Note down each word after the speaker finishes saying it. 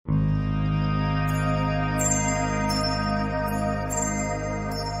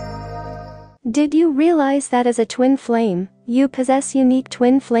Did you realize that as a twin flame, you possess unique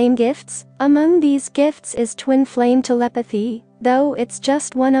twin flame gifts? Among these gifts is twin flame telepathy, though it's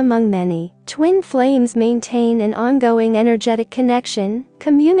just one among many. Twin flames maintain an ongoing energetic connection,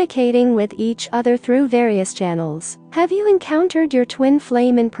 communicating with each other through various channels. Have you encountered your twin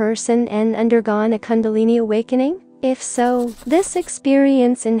flame in person and undergone a Kundalini awakening? If so, this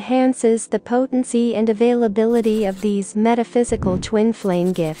experience enhances the potency and availability of these metaphysical twin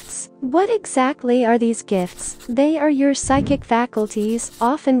flame gifts. What exactly are these gifts? They are your psychic faculties,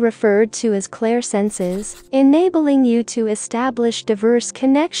 often referred to as clairsenses, enabling you to establish diverse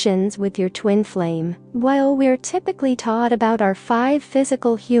connections with your twin flame. While we're typically taught about our 5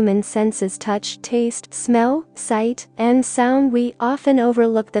 physical human senses touch, taste, smell, sight, and sound, we often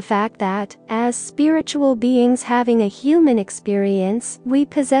overlook the fact that, as spiritual beings having a human experience, we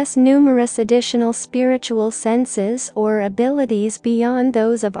possess numerous additional spiritual senses or abilities beyond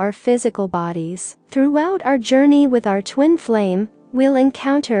those of our physical bodies. Throughout our journey with our twin flame, we'll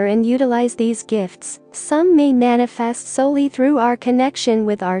encounter and utilize these gifts. Some may manifest solely through our connection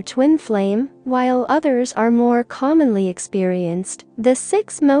with our twin flame, while others are more commonly experienced. The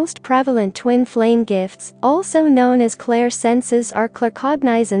 6 most prevalent twin flame gifts, also known as clairsenses, are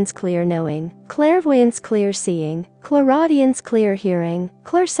claircognizance, clear knowing; clairvoyance, clear seeing; clairaudience, clear hearing;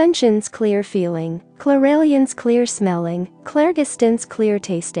 clairsentience, clear feeling; clairalience, clear smelling; clairgustance, clear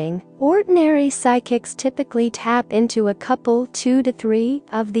tasting. Ordinary psychics typically tap into a couple, 2 to 3,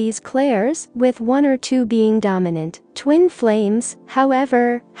 of these clairs, with 1 or 2 being dominant. Twin flames,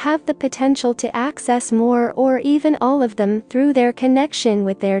 however, have the potential to access more or even all of them through their connection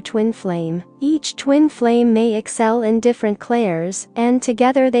with their twin flame. Each twin flame may excel in different clairs, and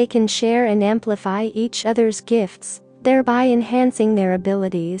together they can share and amplify each other's gifts, thereby enhancing their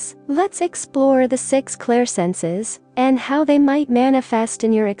abilities. Let's explore the 6 clairsenses, and how they might manifest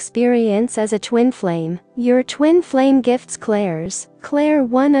in your experience as a twin flame. Your twin flame gifts. Clairs. Clair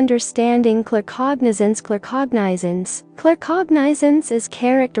 1. Understanding. Claircognizance. Claircognizance is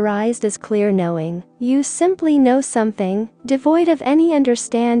characterized as clear knowing. You simply know something, devoid of any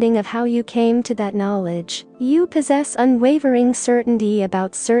understanding of how you came to that knowledge. You possess unwavering certainty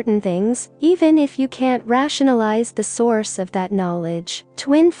about certain things, even if you can't rationalize the source of that knowledge.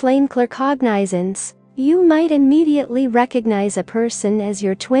 Twin flame claircognizance. You might immediately recognize a person as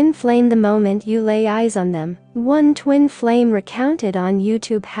your twin flame the moment you lay eyes on them. One twin flame recounted on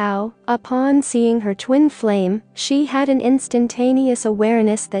YouTube how, upon seeing her twin flame, she had an instantaneous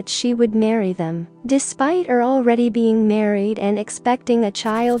awareness that she would marry them. Despite her already being married and expecting a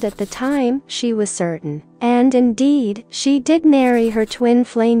child at the time, she was certain. And indeed, she did marry her twin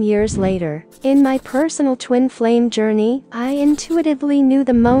flame years later. In my personal twin flame journey, I intuitively knew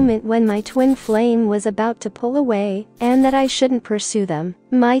the moment when my twin flame was about to pull away, and that I shouldn't pursue them.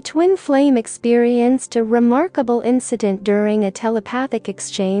 My twin flame experienced a remarkable incident during a telepathic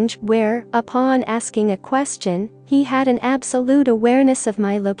exchange where, upon asking a question, he had an absolute awareness of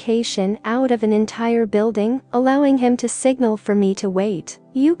my location out of an entire building, allowing him to signal for me to wait.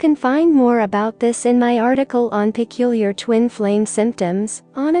 You can find more about this in my article on peculiar twin flame symptoms.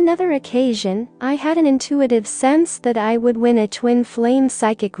 On another occasion, I had an intuitive sense that I would win a twin flame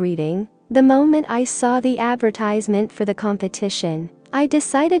psychic reading. The moment I saw the advertisement for the competition, I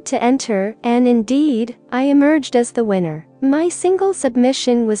decided to enter, and indeed, I emerged as the winner. My single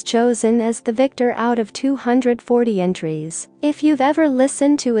submission was chosen as the victor out of 240 entries. If you've ever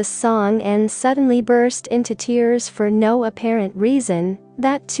listened to a song and suddenly burst into tears for no apparent reason,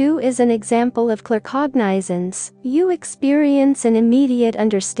 that too is an example of claircognizance. You experience an immediate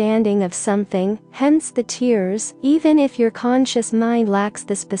understanding of something, hence the tears, even if your conscious mind lacks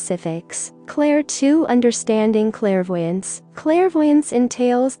the specifics. Clair 2. Understanding. Clairvoyance. Clairvoyance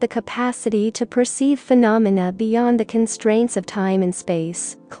entails the capacity to perceive phenomena beyond the constraints of time and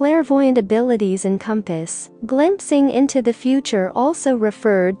space. Clairvoyant abilities encompass glimpsing into the future, also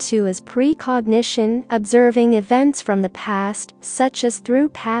referred to as precognition, observing events from the past, such as through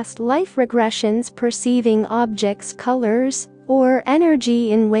past life regressions, perceiving objects, colors, or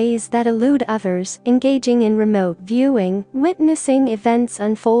energy in ways that elude others, engaging in remote viewing, witnessing events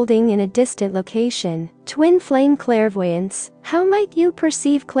unfolding in a distant location. Twin flame clairvoyance. How might you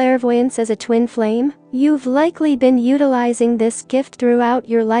perceive clairvoyance as a twin flame? You've likely been utilizing this gift throughout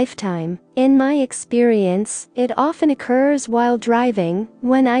your lifetime. In my experience, it often occurs while driving,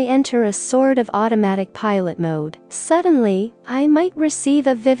 when I enter a sort of automatic pilot mode. Suddenly, I might receive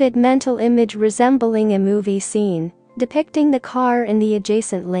a vivid mental image resembling a movie scene, depicting the car in the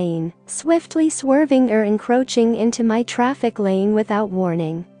adjacent lane, swiftly swerving or encroaching into my traffic lane without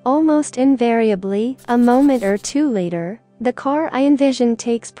warning. Almost invariably, a moment or two later, The car I envisioned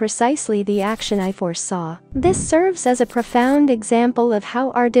takes precisely the action I foresaw. This serves as a profound example of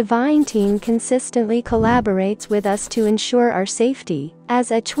how our divine team consistently collaborates with us to ensure our safety. As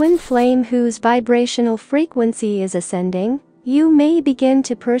a twin flame whose vibrational frequency is ascending, you may begin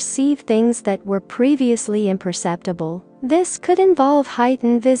to perceive things that were previously imperceptible. This could involve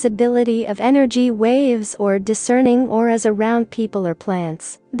heightened visibility of energy waves or discerning auras around people or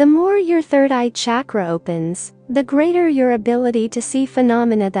plants. The more your third eye chakra opens, the greater your ability to see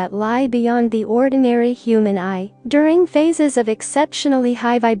phenomena that lie beyond the ordinary human eye. During phases of exceptionally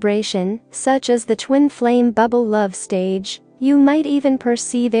high vibration, such as the twin flame bubble love stage, you might even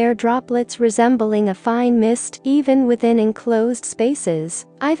perceive air droplets resembling a fine mist even within enclosed spaces.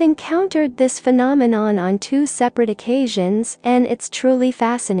 I've encountered this phenomenon on 2 separate occasions, and it's truly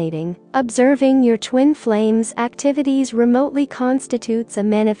fascinating. Observing your twin flame's activities remotely constitutes a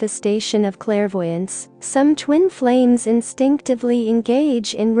manifestation of clairvoyance. Some twin flames instinctively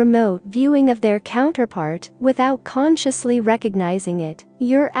engage in remote viewing of their counterpart without consciously recognizing it.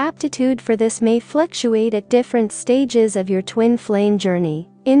 Your aptitude for this may fluctuate at different stages of your twin flame journey.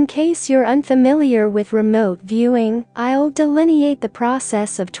 In case you're unfamiliar with remote viewing, I'll delineate the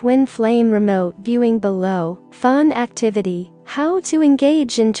process of twin flame remote viewing below. Fun activity: how to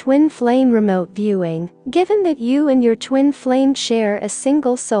engage in twin flame remote viewing. Given that you and your twin flame share a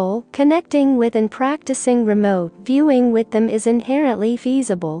single soul, connecting with and practicing remote viewing with them is inherently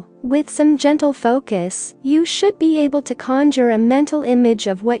feasible. With some gentle focus, you should be able to conjure a mental image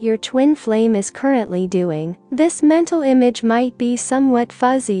of what your twin flame is currently doing. This mental image might be somewhat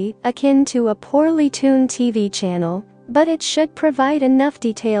fuzzy, akin to a poorly tuned TV channel, but it should provide enough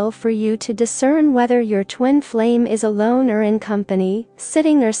detail for you to discern whether your twin flame is alone or in company,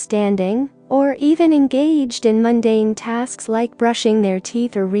 sitting or standing, or even engaged in mundane tasks like brushing their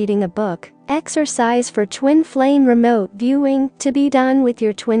teeth or reading a book. Exercise for twin flame remote viewing, to be done with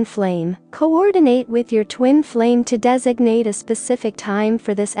your twin flame. Coordinate with your twin flame to designate a specific time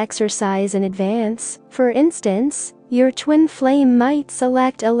for this exercise in advance. For instance, your twin flame might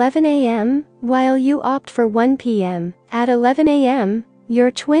select 11 a.m., while you opt for 1 p.m. At 11 a.m.,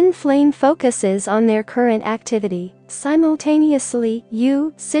 your twin flame focuses on their current activity. Simultaneously,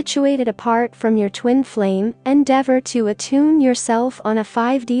 you, situated apart from your twin flame, endeavor to attune yourself on a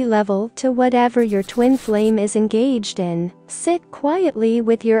 5D level to whatever your twin flame is engaged in. Sit quietly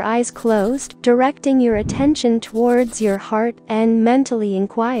with your eyes closed, directing your attention towards your heart, and mentally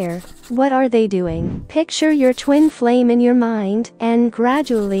inquire, what are they doing? Picture your twin flame in your mind, and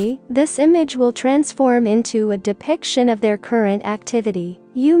gradually, this image will transform into a depiction of their current activity.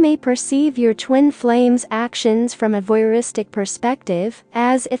 You may perceive your twin flame's actions from a voyeuristic perspective,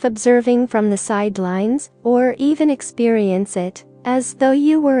 as if observing from the sidelines, or even experience it as though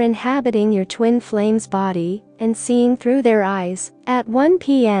you were inhabiting your twin flame's body and seeing through their eyes. At 1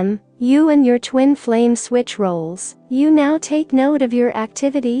 p.m., you and your twin flame switch roles. You now take note of your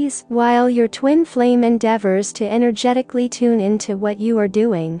activities while your twin flame endeavors to energetically tune into what you are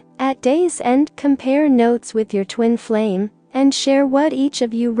doing. At day's end, compare notes with your twin flame and share what each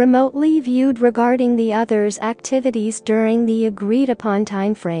of you remotely viewed regarding the other's activities during the agreed-upon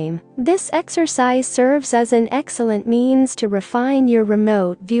time frame. This exercise serves as an excellent means to refine your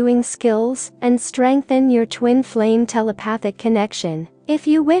remote viewing skills and strengthen your twin flame telepathic connection. If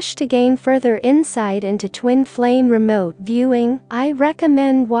you wish to gain further insight into twin flame remote viewing, I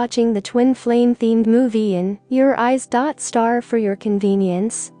recommend watching the twin flame themed movie in Your Eyes. Star for your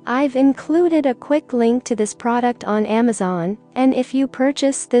convenience. I've included a quick link to this product on Amazon, and if you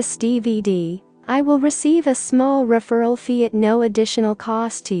purchase this DVD, I will receive a small referral fee at no additional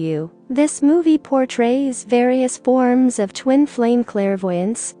cost to you. This movie portrays various forms of twin flame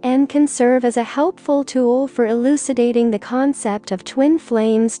clairvoyance and can serve as a helpful tool for elucidating the concept of twin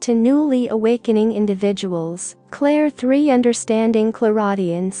flames to newly awakening individuals. Clair 3. Understanding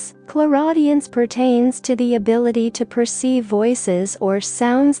clairaudience. Clairaudience pertains to the ability to perceive voices or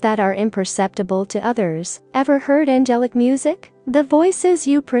sounds that are imperceptible to others. Ever heard angelic music? The voices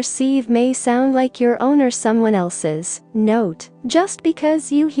you perceive may sound like your own or someone else's. Note: just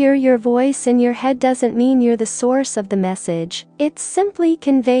because you hear your voice in your head doesn't mean you're the source of the message. It's simply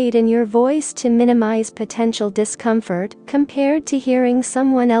conveyed in your voice to minimize potential discomfort compared to hearing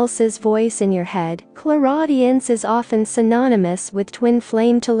someone else's voice in your head. Clairaudience is often synonymous with twin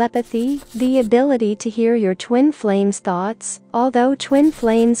flame telepathy, the ability to hear your twin flame's thoughts, although twin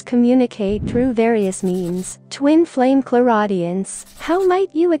flames communicate through various means. Twin flame clairaudience. How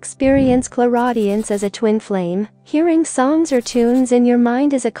might you experience clairaudience as a twin flame? Hearing songs or tunes in your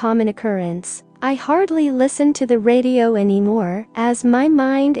mind is a common occurrence. I hardly listen to the radio anymore, as my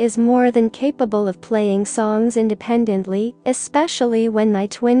mind is more than capable of playing songs independently, especially when my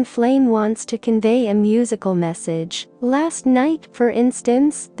twin flame wants to convey a musical message. Last night, for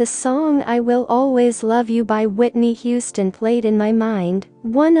instance, the song I Will Always Love You by Whitney Houston played in my mind,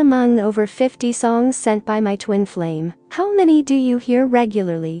 one among over 50 songs sent by my twin flame. How many do you hear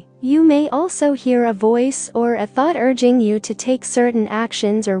regularly? You may also hear a voice or a thought urging you to take certain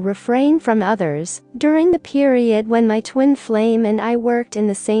actions or refrain from others. During the period when my twin flame and I worked in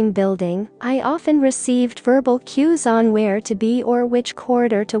the same building, I often received verbal cues on where to be or which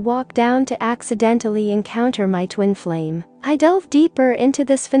corridor to walk down to accidentally encounter my twin flame. I delve deeper into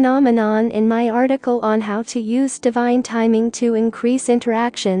this phenomenon in my article on how to use divine timing to increase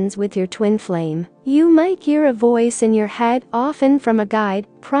interactions with your twin flame. You might hear a voice in your head, often from a guide,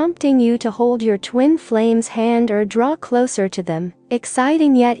 prompting you to hold your twin flame's hand or draw closer to them.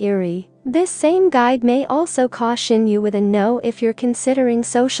 Exciting yet eerie. This same guide may also caution you with a no if you're considering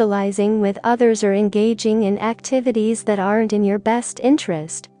socializing with others or engaging in activities that aren't in your best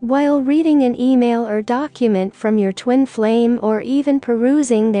interest. While reading an email or document from your twin flame or even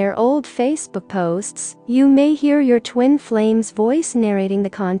perusing their old Facebook posts, you may hear your twin flame's voice narrating the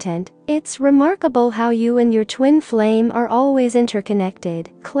content. It's remarkable how you and your twin flame are always interconnected.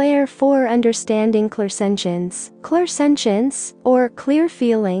 Clair 4 Understanding clairsentience. Clairsentience, or clear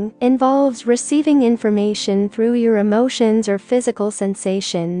feeling, involves receiving information through your emotions or physical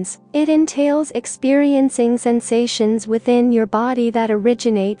sensations. It entails experiencing sensations within your body that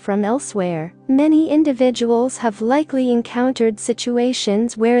originate from elsewhere. Many individuals have likely encountered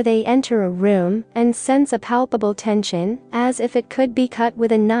situations where they enter a room and sense a palpable tension, as if it could be cut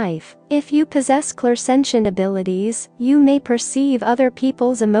with a knife. If you possess clairsentient abilities, you may perceive other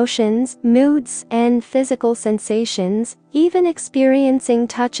people's emotions, moods, and physical sensations, even experiencing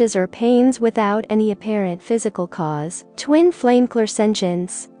touches or pains without any apparent physical cause. Twin flame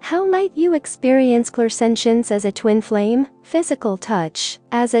clairsentience. How might you experience clairsentience as a twin flame? Physical touch.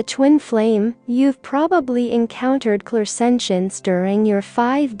 As a twin flame, you've probably encountered clairsentience during your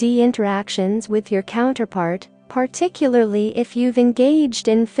 5D interactions with your counterpart, particularly if you've engaged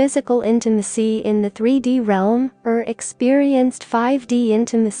in physical intimacy in the 3D realm, or experienced 5D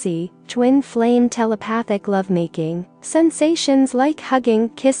intimacy. Twin flame telepathic lovemaking. Sensations like hugging,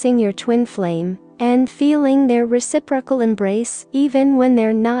 kissing your twin flame, and feeling their reciprocal embrace, even when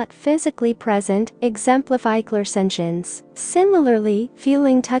they're not physically present, exemplify clairsentience. Similarly,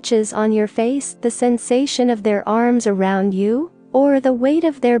 feeling touches on your face, the sensation of their arms around you, or the weight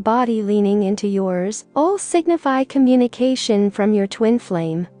of their body leaning into yours, all signify communication from your twin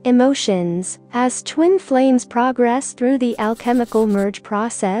flame. Emotions. As twin flames progress through the alchemical merge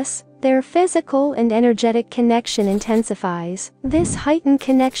process, their physical and energetic connection intensifies. This heightened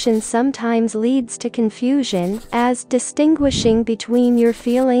connection sometimes leads to confusion, as distinguishing between your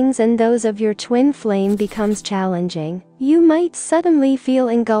feelings and those of your twin flame becomes challenging. You might suddenly feel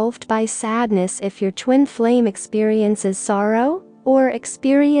engulfed by sadness if your twin flame experiences sorrow, or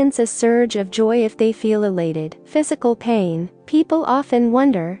experience a surge of joy if they feel elated. Physical pain. People often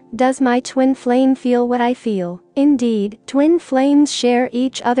wonder, does my twin flame feel what I feel? Indeed, twin flames share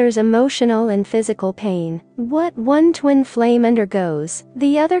each other's emotional and physical pain. What one twin flame undergoes,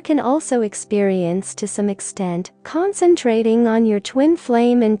 the other can also experience to some extent. Concentrating on your twin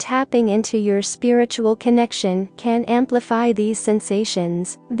flame and tapping into your spiritual connection can amplify these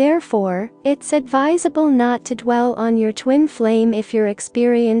sensations. Therefore, it's advisable not to dwell on your twin flame if you're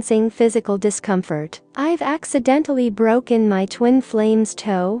experiencing physical discomfort. I've accidentally broken my twin flame's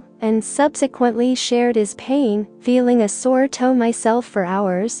toe, and subsequently shared his pain, feeling a sore toe myself for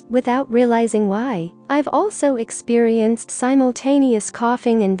hours, without realizing why. I've also experienced simultaneous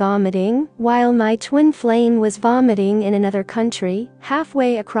coughing and vomiting, while my twin flame was vomiting in another country,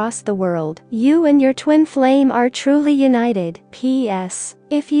 halfway across the world. You and your twin flame are truly united. P.S.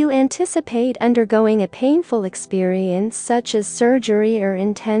 If you anticipate undergoing a painful experience such as surgery or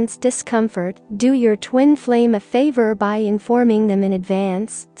intense discomfort, do your twin flame a favor by informing them in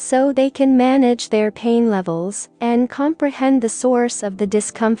advance, so they can manage their pain levels and comprehend the source of the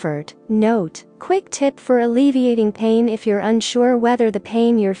discomfort. Note: quick tip for alleviating pain: if you're unsure whether the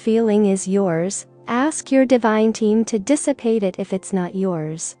pain you're feeling is yours, ask your divine team to dissipate it if it's not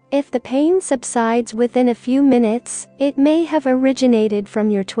yours. If the pain subsides within a few minutes, it may have originated from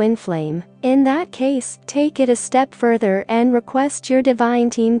your twin flame. In that case, take it a step further and request your divine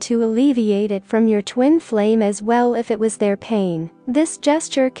team to alleviate it from your twin flame as well if it was their pain. This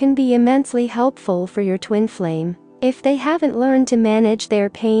gesture can be immensely helpful for your twin flame. if they haven't learned to manage their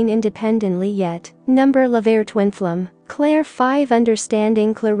pain independently yet. Number Laver Twin Flame. Clair 5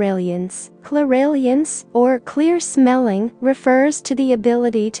 Understanding Clairalience. Clairalience, or clear smelling, refers to the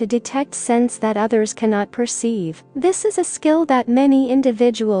ability to detect scents that others cannot perceive. This is a skill that many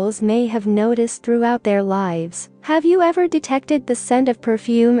individuals may have noticed throughout their lives. Have you ever detected the scent of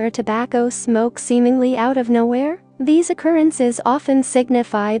perfume or tobacco smoke seemingly out of nowhere? These occurrences often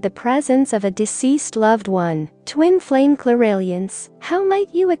signify the presence of a deceased loved one. Twin Flame Clairalience. How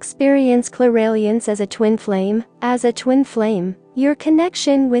might you experience clairalience as a twin flame? As a twin flame, your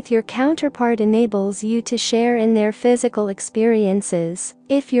connection with your counterpart enables you to share in their physical experiences.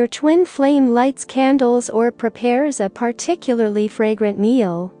 If your twin flame lights candles or prepares a particularly fragrant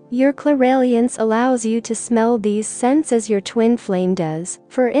meal, your clairalience allows you to smell these scents as your twin flame does.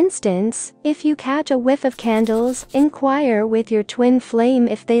 For instance, if you catch a whiff of candles, inquire with your twin flame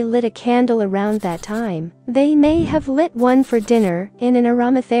if they lit a candle around that time. They may have lit one for dinner, in an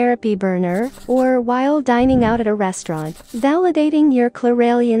aromatherapy burner, or while dining out at a restaurant. Validating your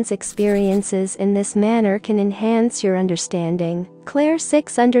clairalience experiences in this manner can enhance your understanding. Clair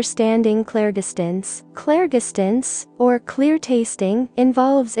 6 Understanding Clairgustance. Clairgustance, or clear tasting,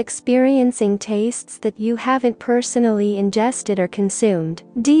 involves experiencing tastes that you haven't personally ingested or consumed.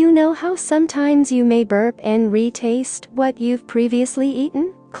 Do you know how sometimes you may burp and retaste what you've previously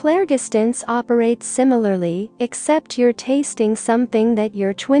eaten? Clairgustance operates similarly, except you're tasting something that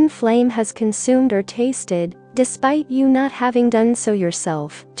your twin flame has consumed or tasted, despite you not having done so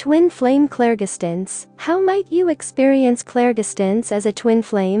yourself. Twin Flame Clairgustance. How might you experience clairgustance as a twin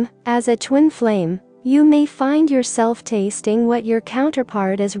flame? As a twin flame, you may find yourself tasting what your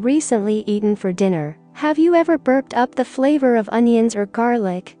counterpart has recently eaten for dinner. Have you ever burped up the flavor of onions or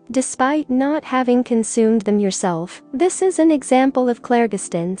garlic, despite not having consumed them yourself? This is an example of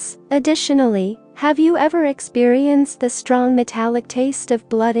clairgustance. Additionally, have you ever experienced the strong metallic taste of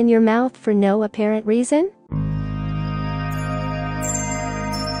blood in your mouth for no apparent reason?